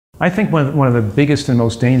I think one of the biggest and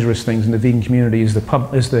most dangerous things in the vegan community is the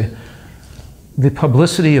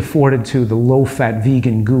publicity afforded to the low-fat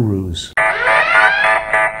vegan gurus.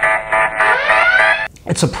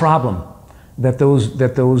 It's a problem that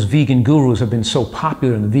those vegan gurus have been so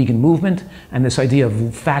popular in the vegan movement, and this idea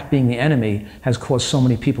of fat being the enemy has caused so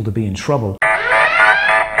many people to be in trouble.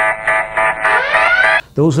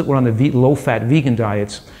 Those that were on the low-fat vegan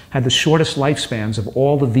diets had the shortest lifespans of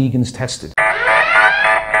all the vegans tested.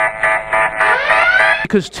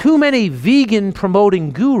 Because too many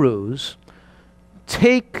vegan-promoting gurus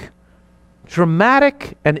take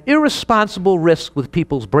dramatic and irresponsible risks with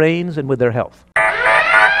people's brains and with their health.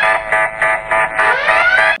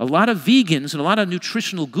 A lot of vegans and a lot of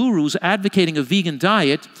nutritional gurus advocating a vegan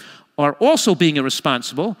diet are also being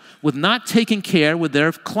irresponsible with not taking care with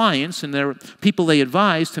their clients and their people they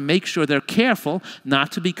advise to make sure they're careful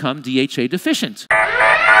not to become DHA deficient.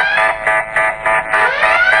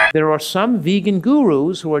 There are some vegan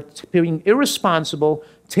gurus who are being irresponsible,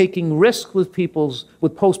 taking risks with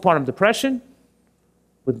with postpartum depression,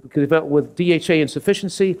 with DHA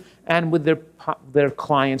insufficiency, and with their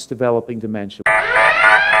clients developing dementia.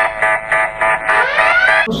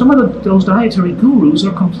 Some of those dietary gurus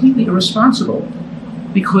are completely irresponsible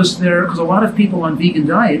because a lot of people on vegan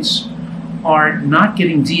diets are not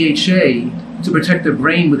getting DHA to protect their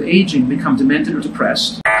brain with aging, become demented or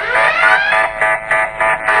depressed.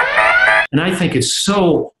 And I think it's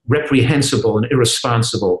so reprehensible and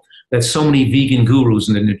irresponsible that so many vegan gurus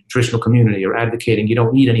in the nutritional community are advocating you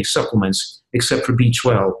don't need any supplements except for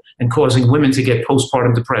B12 and causing women to get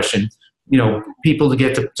postpartum depression, people to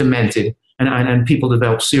get demented, and people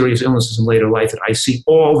develop serious illnesses in later life that I see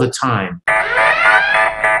all the time.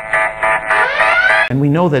 And we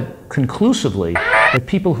know that conclusively that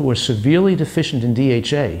people who are severely deficient in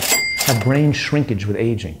DHA have brain shrinkage with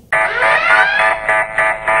aging.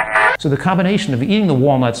 So the combination of eating the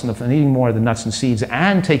walnuts and eating more of the nuts and seeds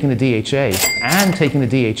and taking the DHA and taking the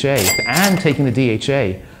DHA and taking the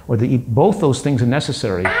DHA, or both those things are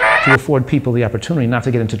necessary to afford people the opportunity not to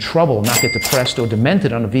get into trouble, not get depressed or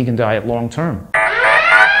demented on a vegan diet long term.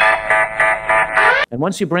 And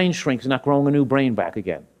once your brain shrinks, you're not growing a new brain back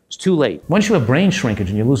again. It's too late. Once you have brain shrinkage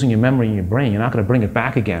and you're losing your memory in your brain, you're not going to bring it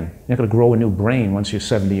back again. You're not going to grow a new brain once you're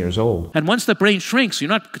 70 years old. And once the brain shrinks,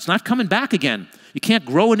 it's not coming back again. You can't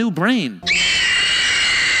grow a new brain.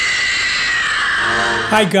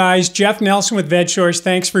 Hi guys, Jeff Nelson with VegSource.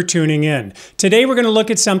 Thanks for tuning in. Today we're going to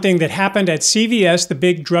look at something that happened at CVS, the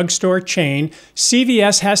big drugstore chain.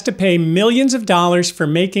 CVS has to pay millions of dollars for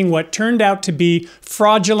making what turned out to be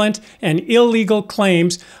fraudulent and illegal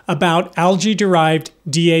claims about algae-derived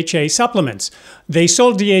DHA supplements. They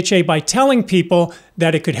sold DHA by telling people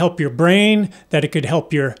that it could help your brain, that it could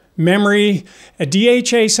help your memory. A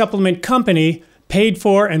DHA supplement company paid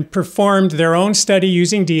for and performed their own study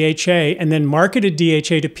using DHA and then marketed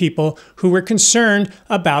DHA to people who were concerned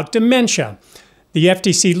about dementia. The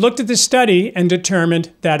FTC looked at the study and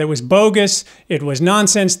determined that it was bogus, it was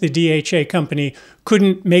nonsense, the DHA company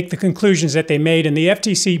couldn't make the conclusions that they made, and the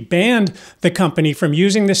FTC banned the company from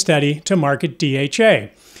using the study to market DHA.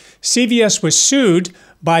 CVS was sued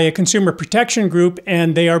by a consumer protection group,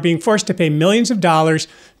 and they are being forced to pay millions of dollars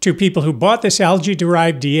to people who bought this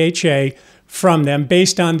algae-derived DHA from them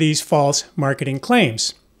based on these false marketing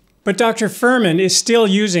claims. But Dr. Fuhrman is still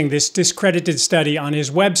using this discredited study on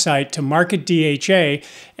his website to market DHA,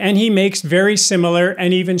 and he makes very similar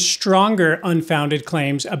and even stronger unfounded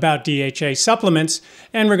claims about DHA supplements,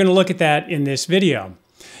 and we're going to look at that in this video.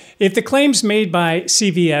 If the claims made by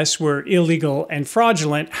CVS were illegal and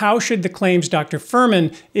fraudulent, how should the claims Dr.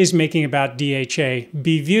 Fuhrman is making about DHA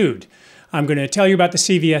be viewed? I'm going to tell you about the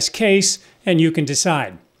CVS case, and you can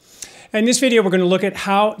decide. In this video, we're going to look at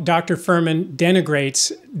how Dr. Fuhrman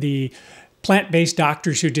denigrates the plant-based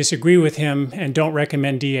doctors who disagree with him and don't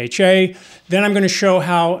recommend DHA. Then I'm going to show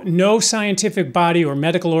how no scientific body or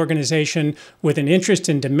medical organization with an interest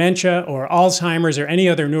in dementia or Alzheimer's or any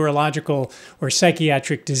other neurological or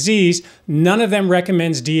psychiatric disease, none of them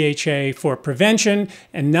recommends DHA for prevention,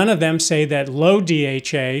 and none of them say that low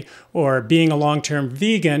DHA or being a long-term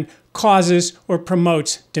vegan causes or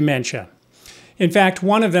promotes dementia. In fact,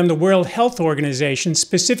 one of them, the World Health Organization,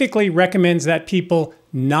 specifically recommends that people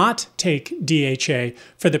not take DHA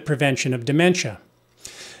for the prevention of dementia.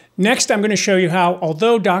 Next, I'm going to show you how,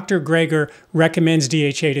 although Dr. Greger recommends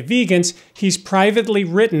DHA to vegans, he's privately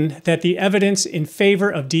written that the evidence in favor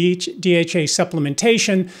of DHA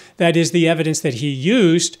supplementation, that is, the evidence that he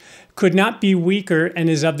used, could not be weaker and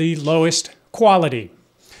is of the lowest quality.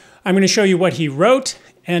 I'm going to show you what he wrote,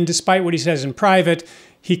 and despite what he says in private,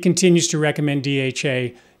 he continues to recommend DHA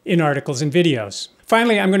in articles and videos.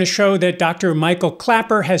 Finally, I'm going to show that Dr. Michael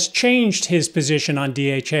Klaper has changed his position on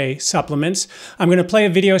DHA supplements. I'm going to play a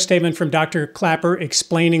video statement from Dr. Klaper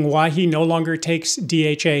explaining why he no longer takes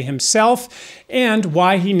DHA himself and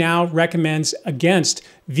why he now recommends against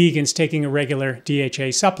vegans taking a regular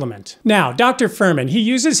DHA supplement. Now, Dr. Fuhrman, he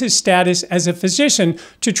uses his status as a physician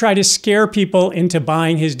to try to scare people into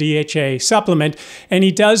buying his DHA supplement, and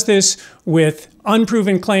he does this with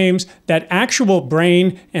unproven claims that actual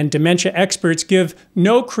brain and dementia experts give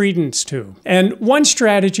no credence to. And one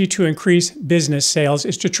strategy to increase business sales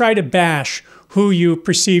is to try to bash who you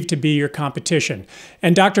perceive to be your competition.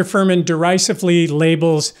 And Dr. Fuhrman derisively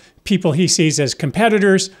labels people he sees as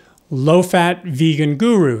competitors low-fat vegan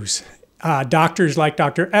gurus. Doctors like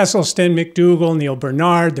Dr. Esselstyn, McDougall,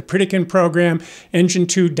 Barnard, the Pritikin Program, Engine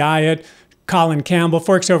 2 Diet, Colin Campbell,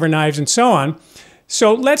 Forks Over Knives, and so on.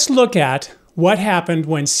 So let's look at what happened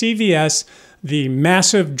when CVS, the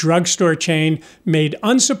massive drugstore chain, made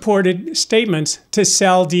unsupported statements to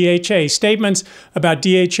sell DHA, statements about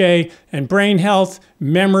DHA and brain health,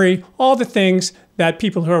 memory, all the things that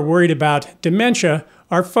people who are worried about dementia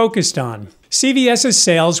are focused on. CVS's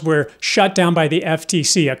sales were shut down by the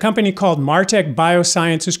FTC, a company called Martech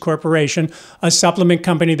Biosciences Corporation, a supplement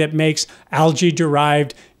company that makes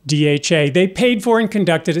algae-derived DHA. They paid for and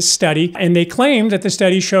conducted a study, and they claimed that the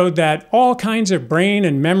study showed that all kinds of brain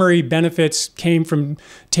and memory benefits came from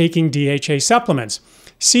taking DHA supplements.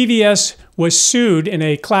 CVS was sued in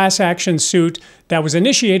a class action suit that was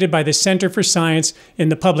initiated by the Center for Science in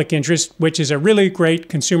the Public Interest, which is a really great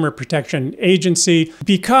consumer protection agency,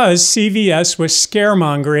 because CVS was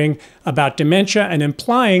scaremongering about dementia and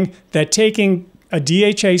implying that taking a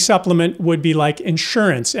DHA supplement would be like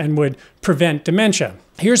insurance and would prevent dementia.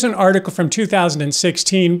 Here's an article from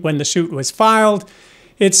 2016 when the suit was filed.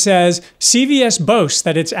 It says, CVS boasts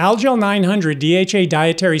that its Algel 900 DHA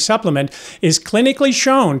dietary supplement is clinically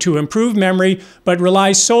shown to improve memory, but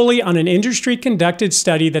relies solely on an industry-conducted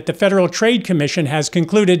study that the Federal Trade Commission has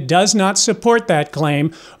concluded does not support that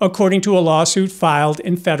claim, according to a lawsuit filed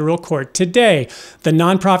in federal court today. The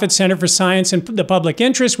nonprofit Center for Science and the Public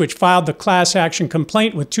Interest, which filed the class action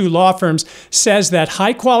complaint with 2 law firms, says that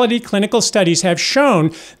high-quality clinical studies have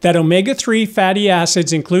shown that omega-3 fatty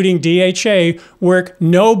acids, including DHA, work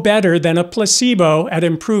no better than a placebo at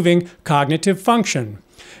improving cognitive function.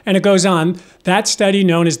 And it goes on, that study,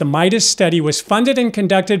 known as the MIDAS study, was funded and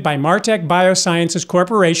conducted by Martech Biosciences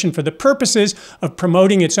Corporation for the purposes of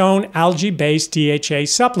promoting its own algae-based DHA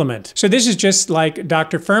supplement. So this is just like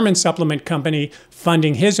Dr. Fuhrman's supplement company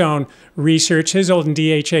funding his own research, his own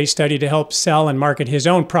DHA study to help sell and market his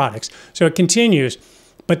own products. So it continues.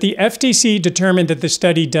 But the FTC determined that the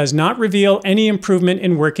study does not reveal any improvement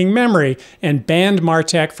in working memory and banned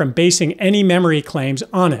Martech from basing any memory claims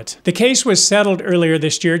on it. The case was settled earlier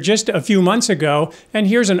this year, just a few months ago, and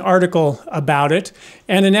here's an article about it.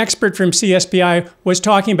 And an expert from CSPI was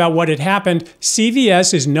talking about what had happened.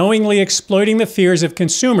 CVS is knowingly exploiting the fears of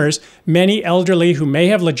consumers, many elderly who may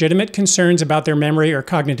have legitimate concerns about their memory or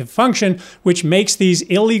cognitive function, which makes these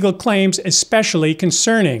illegal claims especially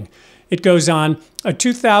concerning. It goes on, a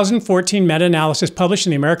 2014 meta-analysis published in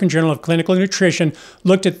the American Journal of Clinical Nutrition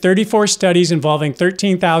looked at 34 studies involving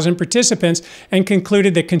 13,000 participants and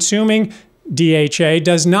concluded that consuming DHA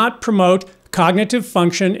does not promote cognitive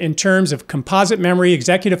function in terms of composite memory,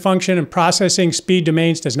 executive function, and processing speed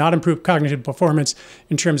domains, does not improve cognitive performance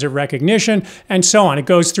in terms of recognition, and so on. It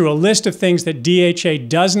goes through a list of things that DHA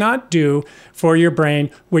does not do for your brain,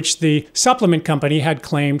 which the supplement company had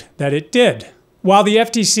claimed that it did. While the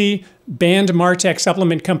FTC banned Martech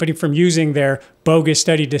Supplement Company from using their bogus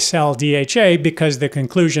study to sell DHA because the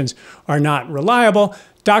conclusions are not reliable,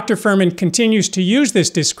 Dr. Fuhrman continues to use this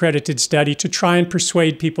discredited study to try and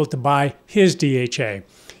persuade people to buy his DHA.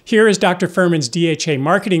 Here is Dr. Fuhrman's DHA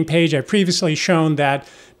marketing page. I've previously shown that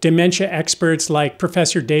dementia experts like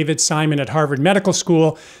Professor David Simon at Harvard Medical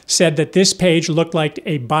School said that this page looked like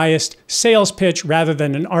a biased sales pitch rather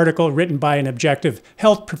than an article written by an objective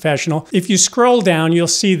health professional. If you scroll down, you'll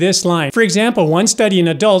see this line. For example, one study in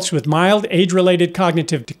adults with mild age-related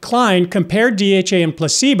cognitive decline compared DHA and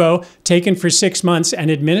placebo taken for 6 months and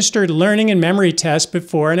administered learning and memory tests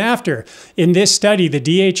before and after. In this study, the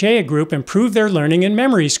DHA group improved their learning and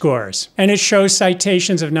memory scores. And it shows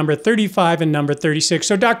citations of number 35 and number 36.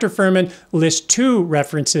 So Dr. Fuhrman lists 2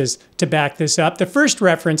 references to back this up. The first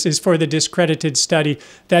reference is for the discredited study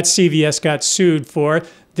that CVS got sued for.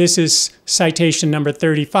 This is citation number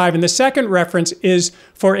 35. And the second reference is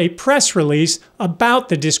for a press release about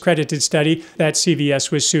the discredited study that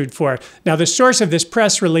CVS was sued for. Now, the source of this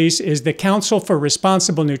press release is the Council for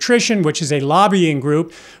Responsible Nutrition, which is a lobbying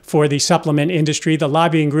group for the supplement industry. The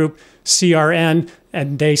lobbying group, CRN,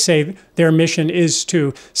 And they say their mission is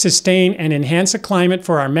to sustain and enhance a climate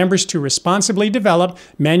for our members to responsibly develop,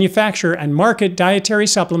 manufacture, and market dietary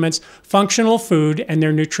supplements, functional food, and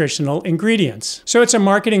their nutritional ingredients. So it's a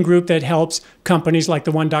marketing group that helps companies like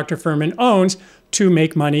the one Dr. Fuhrman owns to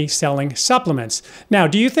make money selling supplements. Now,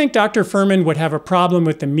 do you think Dr. Fuhrman would have a problem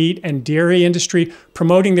with the meat and dairy industry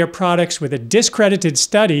promoting their products with a discredited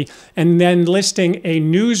study and then listing a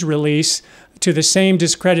news release to the same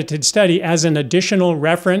discredited study as an additional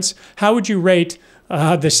reference? How would you rate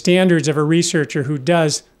the standards of a researcher who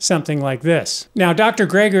does something like this? Now, Dr.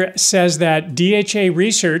 Greger says that DHA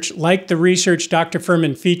research, like the research Dr.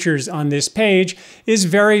 Fuhrman features on this page, is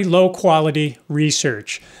very low quality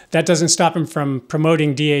research. That doesn't stop him from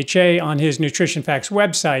promoting DHA on his Nutrition Facts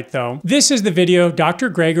website, though. This is the video Dr.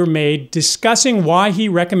 Greger made discussing why he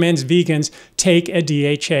recommends vegans take a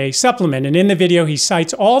DHA supplement. And in the video, he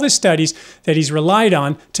cites all the studies that he's relied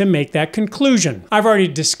on to make that conclusion. I've already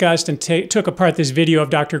discussed and took apart this video of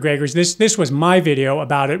Dr. Greger's. This was my video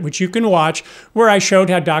about it, which you can watch, where I showed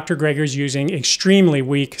how Dr. Greger's using extremely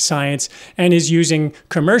weak science and is using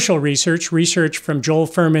commercial research from Joel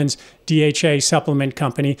Fuhrman's DHA supplement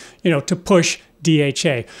company, to push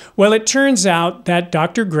DHA. Well, it turns out that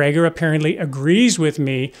Dr. Greger apparently agrees with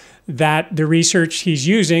me that the research he's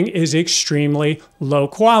using is extremely low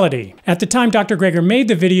quality. At the time Dr. Greger made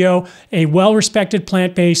the video, a well-respected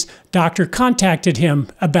plant-based doctor contacted him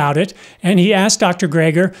about it, and he asked Dr.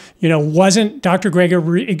 Greger, wasn't Dr.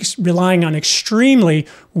 Greger relying on extremely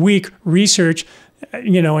weak research,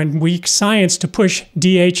 and weak science to push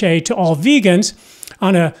DHA to all vegans?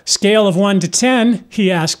 On a scale of 1 to 10,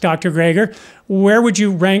 he asked Dr. Greger, where would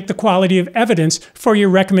you rank the quality of evidence for your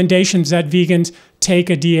recommendations that vegans take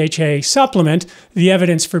a DHA supplement? The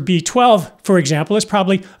evidence for B12, for example, is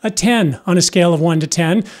probably a 10 on a scale of 1 to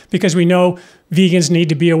 10, because we know vegans need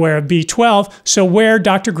to be aware of B12. So where,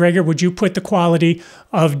 Dr. Greger, would you put the quality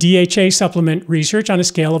of DHA supplement research on a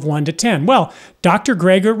scale of 1 to 10? Well, Dr.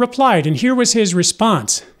 Greger replied, and here was his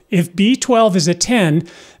response. If B12 is a 10,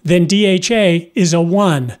 then DHA is a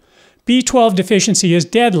 1. B12 deficiency is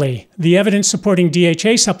deadly. The evidence supporting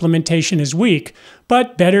DHA supplementation is weak,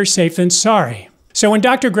 but better safe than sorry. So when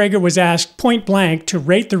Dr. Greger was asked point blank to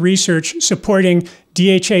rate the research supporting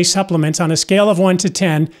DHA supplements on a scale of 1 to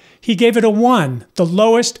 10, he gave it a 1, the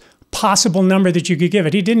lowest possible number that you could give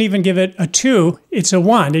it. He didn't even give it a 2. It's a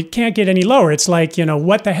 1. It can't get any lower. It's like,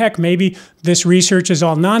 what the heck? Maybe this research is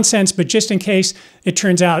all nonsense, but just in case it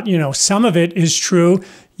turns out, some of it is true,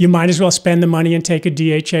 you might as well spend the money and take a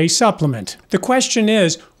DHA supplement. The question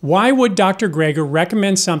is, why would Dr. Greger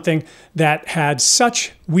recommend something that had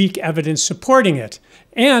such weak evidence supporting it?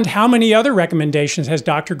 And how many other recommendations has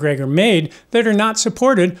Dr. Greger made that are not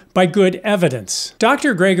supported by good evidence?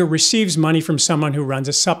 Dr. Greger receives money from someone who runs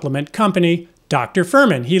a supplement company, Dr.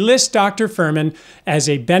 Fuhrman. He lists Dr. Fuhrman as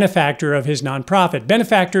a benefactor of his nonprofit.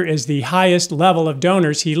 Benefactor is the highest level of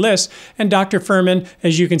donors he lists, and Dr. Fuhrman,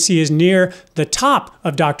 as you can see, is near the top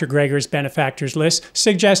of Dr. Greger's benefactors list,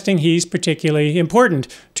 suggesting he's particularly important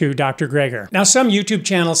to Dr. Greger. Now, some YouTube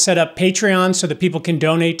channels set up Patreon so that people can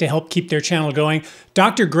donate to help keep their channel going.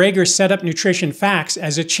 Dr. Greger set up Nutrition Facts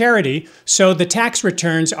as a charity, so the tax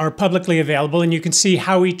returns are publicly available, and you can see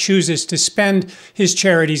how he chooses to spend his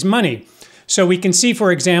charity's money. So we can see,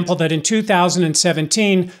 for example, that in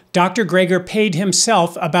 2017, Dr. Greger paid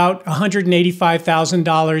himself about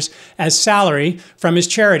 $185,000 as salary from his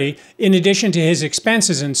charity, in addition to his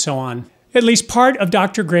expenses and so on. At least part of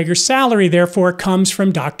Dr. Greger's salary, therefore, comes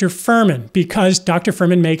from Dr. Fuhrman, because Dr.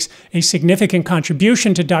 Fuhrman makes a significant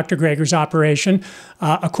contribution to Dr. Greger's operation.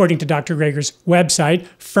 According to Dr. Greger's website,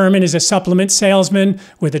 Fuhrman is a supplement salesman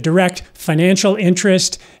with a direct financial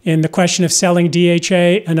interest in the question of selling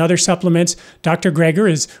DHA and other supplements. Dr. Greger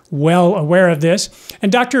is well aware of this. And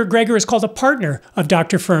Dr. Greger is called a partner of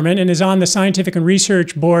Dr. Fuhrman and is on the scientific and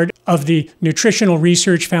research board of the Nutritional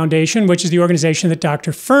Research Foundation, which is the organization that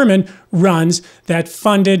Dr. Fuhrman runs that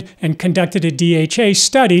funded and conducted a DHA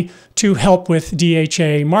study to help with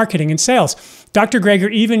DHA marketing and sales. Dr.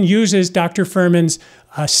 Greger even uses Dr. Fuhrman's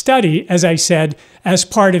study, as I said, as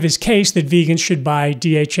part of his case that vegans should buy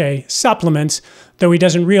DHA supplements, though he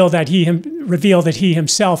doesn't reveal that he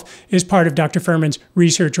himself is part of Dr. Fuhrman's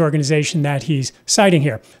research organization that he's citing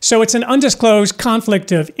here. So it's an undisclosed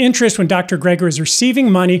conflict of interest when Dr. Greger is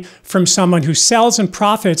receiving money from someone who sells and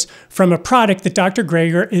profits from a product that Dr.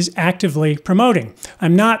 Greger is actively promoting.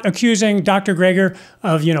 I'm not accusing Dr. Greger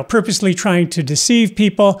of, purposely trying to deceive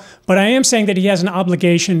people, but I am saying that he has an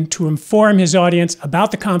obligation to inform his audience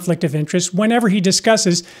about the conflict of interest whenever he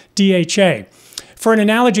discusses DHA. For an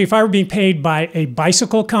analogy, if I were being paid by a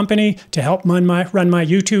bicycle company to help run my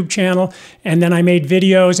YouTube channel, and then I made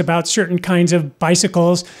videos about certain kinds of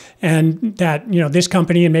bicycles and that, this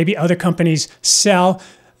company and maybe other companies sell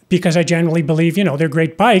because I generally believe, they're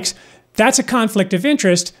great bikes, that's a conflict of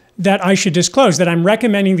interest that I should disclose, that I'm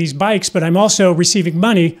recommending these bikes, but I'm also receiving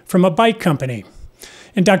money from a bike company.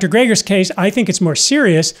 In Dr. Greger's case, I think it's more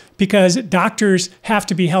serious because doctors have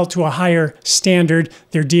to be held to a higher standard.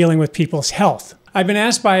 They're dealing with people's health. I've been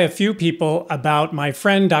asked by a few people about my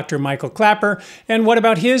friend, Dr. Michael Klaper, and what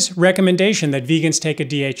about his recommendation that vegans take a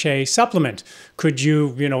DHA supplement? Could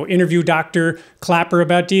you, interview Dr. Klaper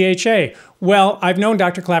about DHA? Well, I've known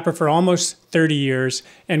Dr. Klaper for almost 30 years,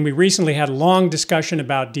 and we recently had a long discussion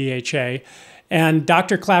about DHA, and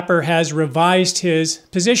Dr. Klaper has revised his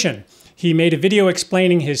position. He made a video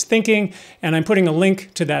explaining his thinking, and I'm putting a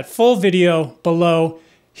link to that full video below.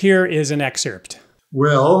 Here is an excerpt.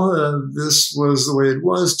 Well, this was the way it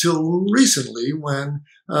was till recently when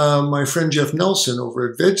my friend Jeff Nelson over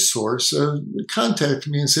at VegSource contacted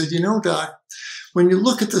me and said, Doc, when you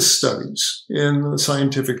look at the studies in the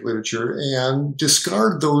scientific literature and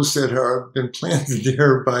discard those that have been planted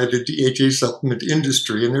there by the DHA supplement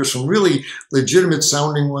industry, and there's some really legitimate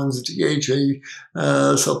sounding ones, DHA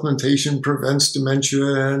supplementation prevents dementia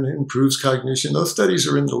and improves cognition. Those studies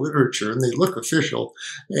are in the literature and they look official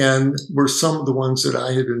and were some of the ones that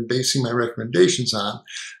I had been basing my recommendations on.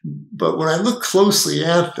 But when I look closely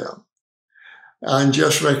at them on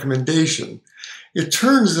Jeff's recommendation, it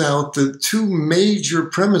turns out that two major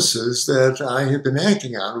premises that I have been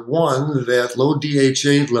acting on, one, that low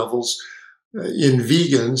DHA levels in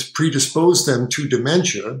vegans predispose them to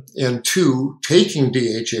dementia, and two, taking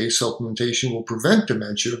DHA supplementation will prevent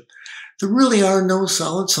dementia, there really are no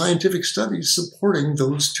solid scientific studies supporting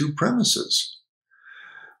those two premises.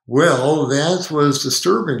 Well, that was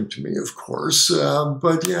disturbing to me, of course,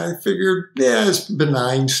 but I figured, it's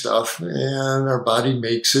benign stuff, and our body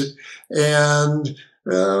makes it, and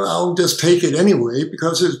I'll just take it anyway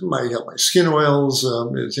because it might help my skin oils,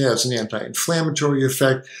 it has an anti-inflammatory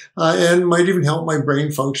effect, and might even help my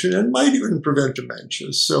brain function, and might even prevent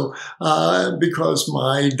dementia. So, because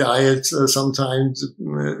my diet sometimes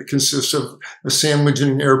consists of a sandwich in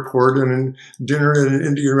an airport and a dinner at an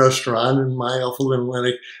Indian restaurant, and my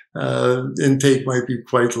alpha-linolenic intake might be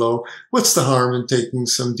quite low. What's the harm in taking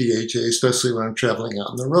some DHA, especially when I'm traveling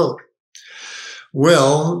on the road?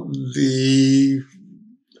 Well, the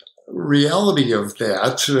reality of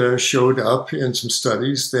that showed up in some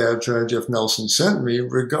studies that Jeff Nelson sent me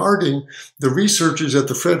regarding the researchers at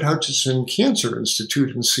the Fred Hutchinson Cancer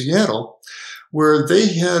Institute in Seattle, where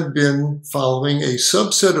they had been following a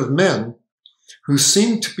subset of men who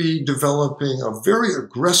seemed to be developing a very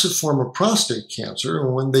aggressive form of prostate cancer.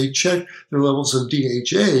 And when they checked their levels of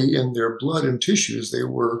DHA in their blood and tissues, they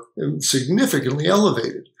were significantly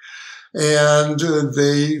elevated. And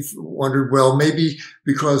they wondered, well, maybe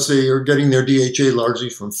because they are getting their DHA largely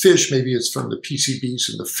from fish, maybe it's from the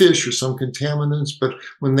PCBs in the fish or some contaminants. But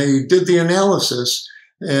when they did the analysis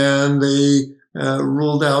and they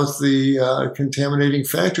ruled out the contaminating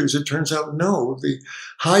factors, it turns out no, the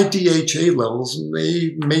high DHA levels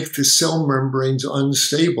may make the cell membranes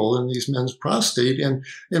unstable in these men's prostate and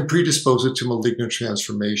predispose it to malignant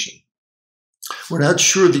transformation. We're not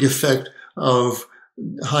sure the effect of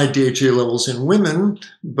high DHA levels in women,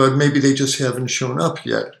 but maybe they just haven't shown up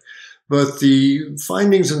yet. But the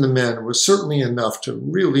findings in the men was certainly enough to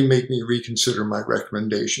really make me reconsider my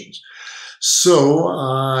recommendations. So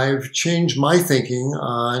I've changed my thinking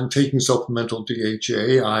on taking supplemental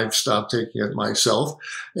DHA. I've stopped taking it myself,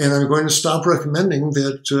 and I'm going to stop recommending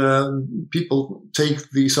that people take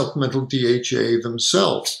the supplemental DHA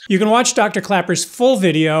themselves. You can watch Dr. Klaper's full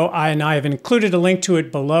video, and I have included a link to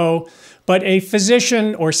it below. But a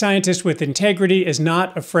physician or scientist with integrity is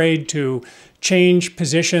not afraid to change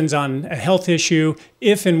positions on a health issue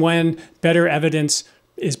if and when better evidence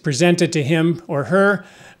is presented to him or her.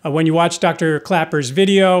 When you watch Dr. Klaper's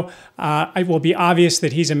video, it will be obvious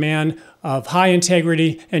that he's a man of high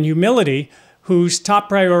integrity and humility whose top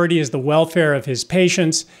priority is the welfare of his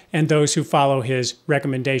patients and those who follow his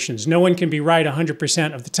recommendations. No one can be right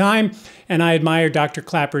 100% of the time, and I admire Dr.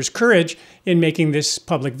 Klaper's courage in making this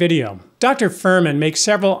public video. Dr. Fuhrman makes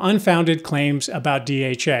several unfounded claims about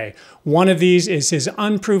DHA. One of these is his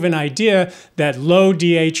unproven idea that low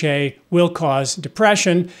DHA will cause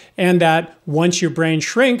depression and that once your brain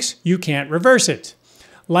shrinks, you can't reverse it.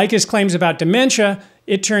 Like his claims about dementia,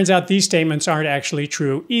 it turns out these statements aren't actually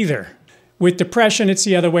true either. With depression, it's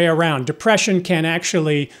the other way around. Depression can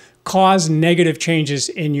actually cause negative changes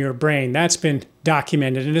in your brain. That's been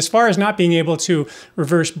documented. And as far as not being able to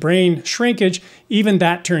reverse brain shrinkage, even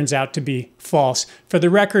that turns out to be false. For the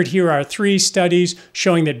record, here are 3 studies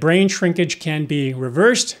showing that brain shrinkage can be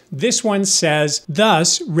reversed. This one says,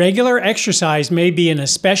 thus, regular exercise may be an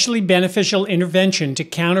especially beneficial intervention to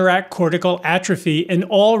counteract cortical atrophy in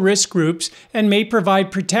all risk groups and may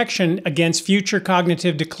provide protection against future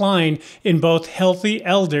cognitive decline in both healthy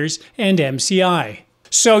elders and MCI.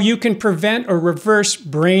 So you can prevent or reverse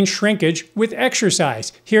brain shrinkage with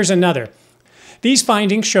exercise. Here's another. These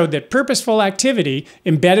findings showed that purposeful activity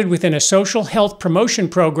embedded within a social health promotion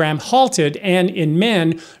program halted and, in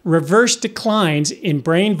men, reversed declines in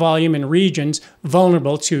brain volume in regions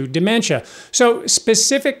vulnerable to dementia. So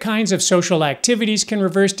specific kinds of social activities can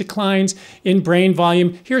reverse declines in brain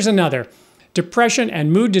volume. Here's another. Depression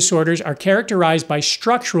and mood disorders are characterized by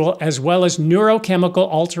structural as well as neurochemical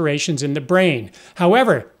alterations in the brain.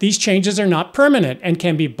 However, these changes are not permanent and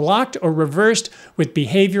can be blocked or reversed with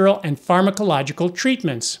behavioral and pharmacological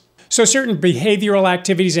treatments. So certain behavioral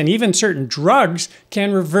activities and even certain drugs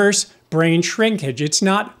can reverse brain shrinkage. It's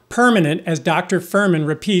not permanent, as Dr. Fuhrman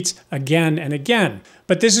repeats again and again.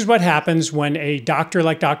 But this is what happens when a doctor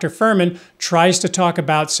like Dr. Fuhrman tries to talk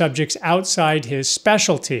about subjects outside his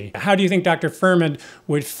specialty. How do you think Dr. Fuhrman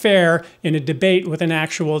would fare in a debate with an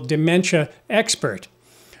actual dementia expert?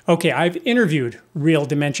 Okay, I've interviewed real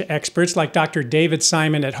dementia experts like Dr. David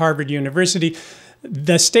Simon at Harvard University.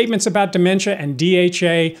 The statements about dementia and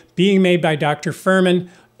DHA being made by Dr. Fuhrman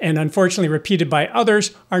and unfortunately repeated by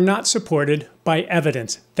others are not supported by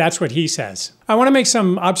evidence. That's what he says. I want to make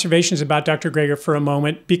some observations about Dr. Greger for a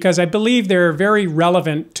moment because I believe they're very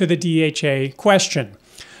relevant to the DHA question.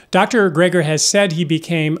 Dr. Greger has said he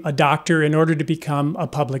became a doctor in order to become a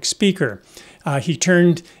public speaker. He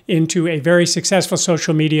turned into a very successful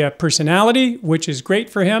social media personality, which is great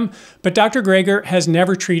for him, but Dr. Greger has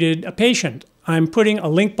never treated a patient. I'm putting a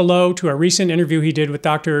link below to a recent interview he did with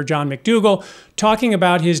Dr. John McDougall talking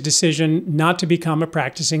about his decision not to become a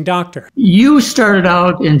practicing doctor. You started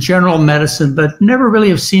out in general medicine, but never really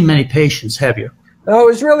have seen many patients, have you? Oh, it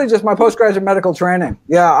was really just my postgraduate medical training.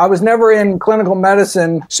 Yeah, I was never in clinical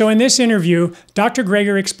medicine. So in this interview, Dr.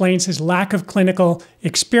 Greger explains his lack of clinical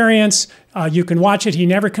experience. You can watch it. He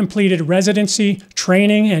never completed residency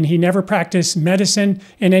training and he never practiced medicine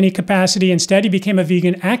in any capacity. Instead, he became a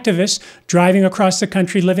vegan activist, driving across the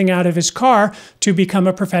country, living out of his car to become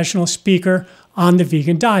a professional speaker on the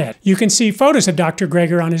vegan diet. You can see photos of Dr.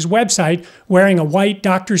 Greger on his website wearing a white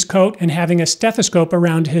doctor's coat and having a stethoscope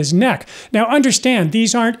around his neck. Now understand,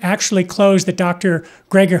 these aren't actually clothes that Dr.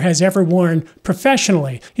 Greger has ever worn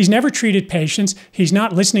professionally. He's never treated patients. He's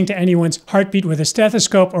not listening to anyone's heartbeat with a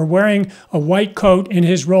stethoscope or wearing a white coat in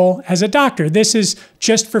his role as a doctor. This is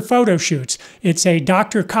just for photo shoots. It's a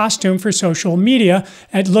doctor costume for social media.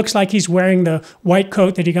 It looks like he's wearing the white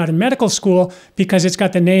coat that he got in medical school because it's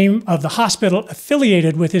got the name of the hospital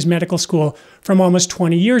affiliated with his medical school from almost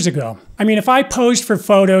 20 years ago. I mean, if I posed for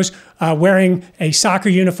photos wearing a soccer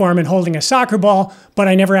uniform and holding a soccer ball, but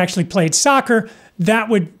I never actually played soccer, that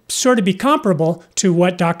would sort of be comparable to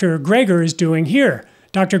what Dr. Greger is doing here.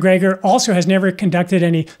 Dr. Greger also has never conducted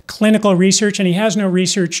any clinical research and he has no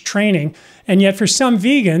research training. And yet for some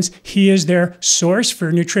vegans, he is their source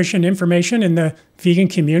for nutrition information in the vegan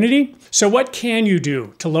community. So what can you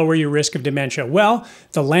do to lower your risk of dementia? Well,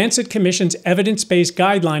 the Lancet Commission's evidence-based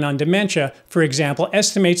guideline on dementia, for example,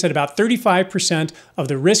 estimates that about 35% of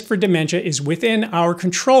the risk for dementia is within our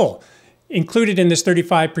control. Included in this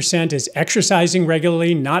 35% is exercising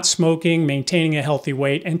regularly, not smoking, maintaining a healthy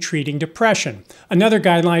weight, and treating depression. Another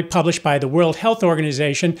guideline published by the World Health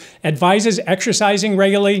Organization advises exercising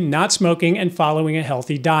regularly, not smoking, and following a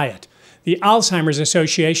healthy diet. The Alzheimer's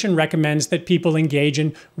Association recommends that people engage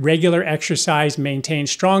in regular exercise, maintain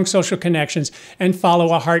strong social connections, and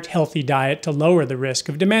follow a heart-healthy diet to lower the risk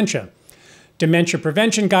of dementia. Dementia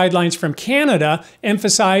prevention guidelines from Canada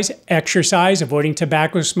emphasize exercise, avoiding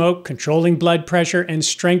tobacco smoke, controlling blood pressure, and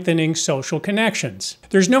strengthening social connections.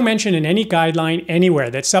 There's no mention in any guideline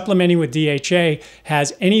anywhere that supplementing with DHA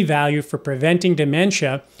has any value for preventing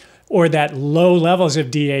dementia, or that low levels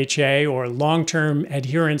of DHA or long-term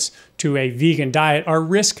adherence to a vegan diet are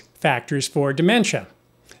risk factors for dementia.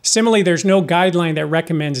 Similarly, there's no guideline that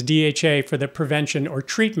recommends DHA for the prevention or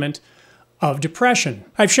treatment of depression.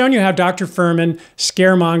 I've shown you how Dr. Fuhrman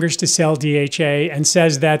scaremongers to sell DHA and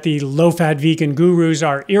says that the low-fat vegan gurus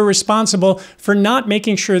are irresponsible for not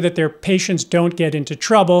making sure that their patients don't get into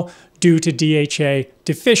trouble due to DHA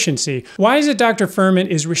deficiency. Why is it Dr. Fuhrman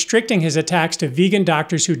is restricting his attacks to vegan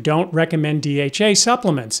doctors who don't recommend DHA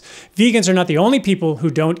supplements? Vegans are not the only people who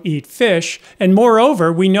don't eat fish, and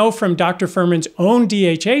moreover, we know from Dr. Fuhrman's own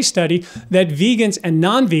DHA study that vegans and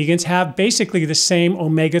non-vegans have basically the same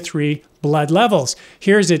omega-3 blood levels.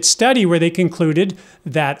 Here's its study where they concluded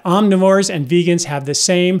that omnivores and vegans have the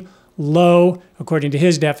same low, according to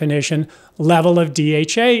his definition, level of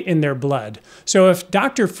DHA in their blood. So if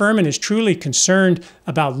Dr. Fuhrman is truly concerned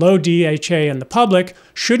about low DHA in the public,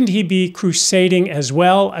 shouldn't he be crusading as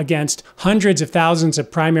well against hundreds of thousands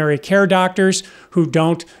of primary care doctors who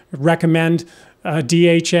don't recommend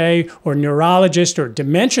DHA, or neurologists or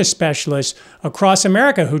dementia specialists across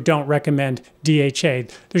America who don't recommend DHA?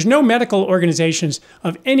 There's no medical organizations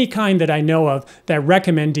of any kind that I know of that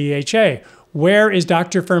recommend DHA. Where is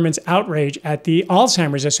Dr. Fuhrman's outrage at the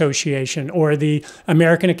Alzheimer's Association, or the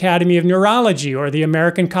American Academy of Neurology, or the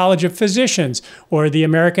American College of Physicians, or the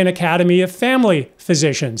American Academy of Family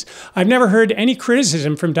Physicians? I've never heard any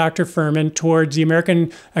criticism from Dr. Fuhrman towards the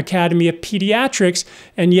American Academy of Pediatrics,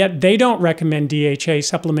 and yet they don't recommend DHA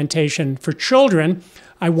supplementation for children.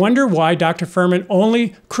 I wonder why Dr. Fuhrman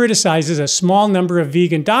only criticizes a small number of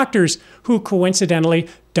vegan doctors who, coincidentally,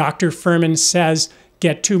 Dr. Fuhrman says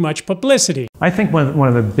get too much publicity. I think one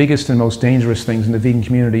of the biggest and most dangerous things in the vegan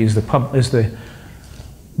community is the publicity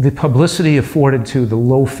afforded to the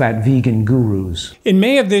low-fat vegan gurus. In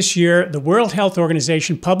May of this year, the World Health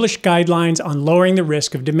Organization published guidelines on lowering the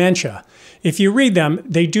risk of dementia. If you read them,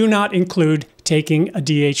 they do not include taking a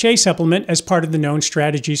DHA supplement as part of the known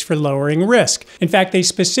strategies for lowering risk. In fact, they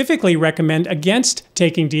specifically recommend against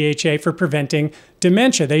taking DHA for preventing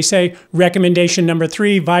dementia. They say recommendation number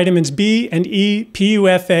 3, vitamins B and E,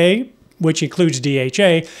 PUFA, which includes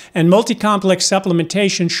DHA, and multi-complex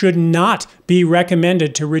supplementation should not be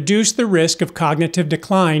recommended to reduce the risk of cognitive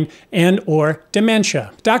decline and/or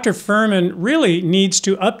dementia. Dr. Fuhrman really needs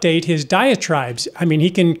to update his diatribes. I mean,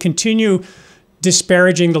 he can continue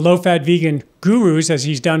disparaging the low-fat vegan gurus as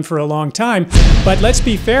he's done for a long time, but let's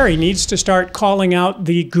be fair, he needs to start calling out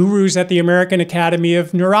the gurus at the American Academy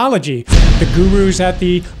of Neurology, the gurus at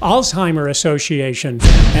the Alzheimer's Association,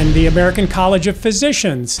 and the American College of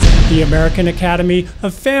Physicians, the American Academy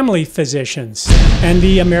of Family Physicians, and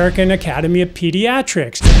the American Academy of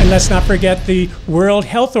Pediatrics. And let's not forget the World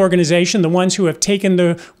Health Organization, the ones who have taken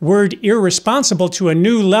the word irresponsible to a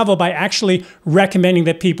new level by actually recommending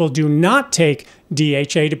that people do not take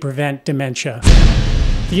DHA to prevent dementia.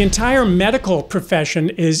 The entire medical profession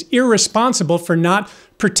is irresponsible for not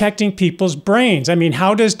protecting people's brains. I mean,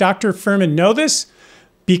 how does Dr. Fuhrman know this?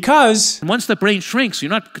 Because once the brain shrinks,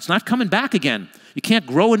 it's not coming back again. You can't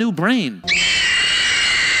grow a new brain.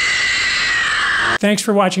 Thanks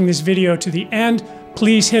for watching this video to the end.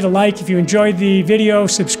 Please hit a like if you enjoyed the video,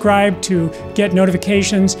 subscribe to get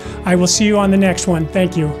notifications. I will see you on the next one.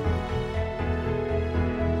 Thank you.